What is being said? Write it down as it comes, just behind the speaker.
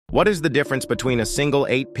What is the difference between a single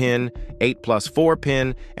 8-pin,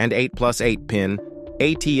 8+4-pin, and 8+8-pin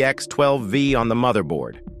ATX 12V on the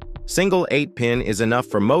motherboard? Single 8-pin is enough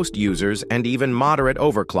for most users and even moderate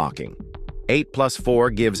overclocking.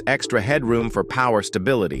 8+4 gives extra headroom for power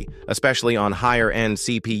stability, especially on higher-end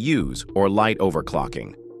CPUs or light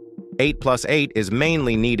overclocking. 8+8 is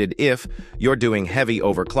mainly needed if you're doing heavy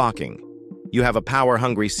overclocking. You have a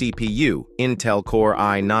power-hungry CPU, Intel Core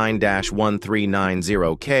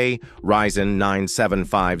i9-1390K, Ryzen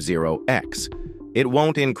 9750X. It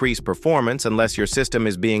won't increase performance unless your system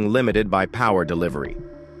is being limited by power delivery.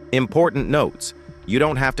 Important notes: you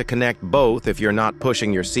don't have to connect both if you're not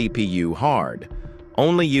pushing your CPU hard.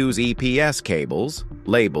 Only use EPS cables,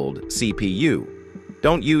 labeled CPU.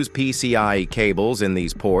 Don't use PCIe cables in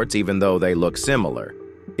these ports even though they look similar.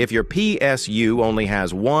 If your PSU only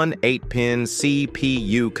has one 8-pin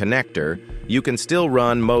CPU connector, you can still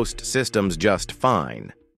run most systems just fine.